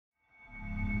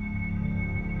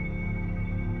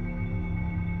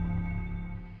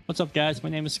What's up guys, my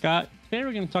name is Scott. Today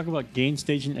we're going to talk about gain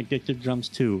staging Addictive drums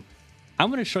 2. I'm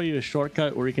going to show you a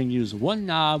shortcut where you can use one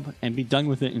knob and be done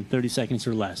with it in 30 seconds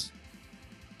or less.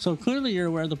 So clearly you're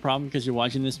aware of the problem because you're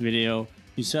watching this video.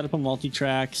 You set up a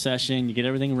multi-track session, you get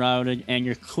everything routed, and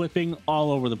you're clipping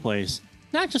all over the place.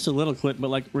 Not just a little clip, but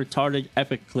like retarded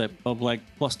epic clip of like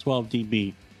plus 12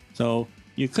 dB. So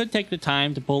you could take the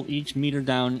time to pull each meter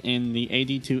down in the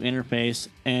AD2 interface,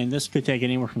 and this could take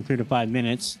anywhere from 3 to 5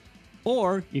 minutes.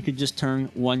 Or you could just turn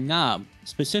one knob,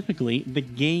 specifically the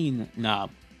gain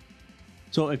knob.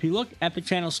 So if you look at the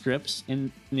channel strips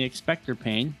in the expector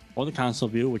pane, or the console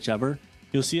view, whichever,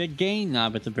 you'll see a gain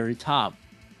knob at the very top.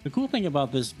 The cool thing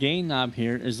about this gain knob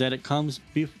here is that it comes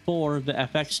before the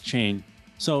FX chain.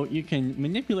 So you can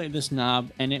manipulate this knob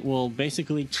and it will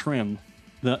basically trim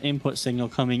the input signal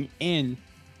coming in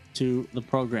to the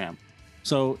program.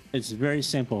 So it's very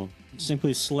simple.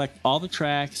 Simply select all the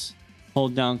tracks,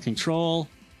 hold down Control,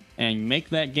 and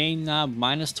make that gain knob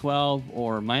minus 12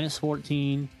 or minus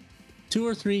 14, 2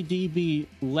 or 3 dB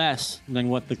less than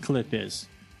what the clip is.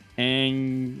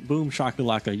 And boom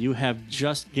shakalaka, you have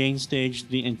just gain staged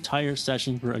the entire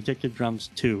session for Addictive Drums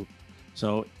 2.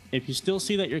 So if you still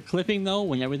see that you're clipping though,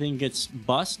 when everything gets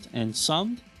bussed and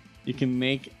summed, you can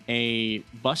make a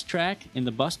bus track in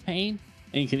the bus pane,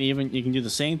 and you can do the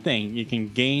same thing. You can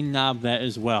gain knob that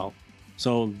as well.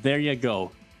 So there you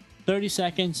go. 30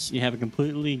 seconds, you have a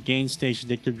completely gain staged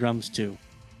Addictive Drums 2.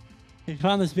 If you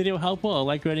found this video helpful, a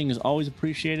like rating is always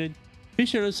appreciated. Be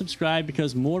sure to subscribe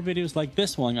because more videos like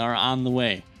this one are on the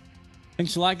way.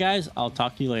 Thanks a lot guys, I'll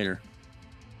talk to you later.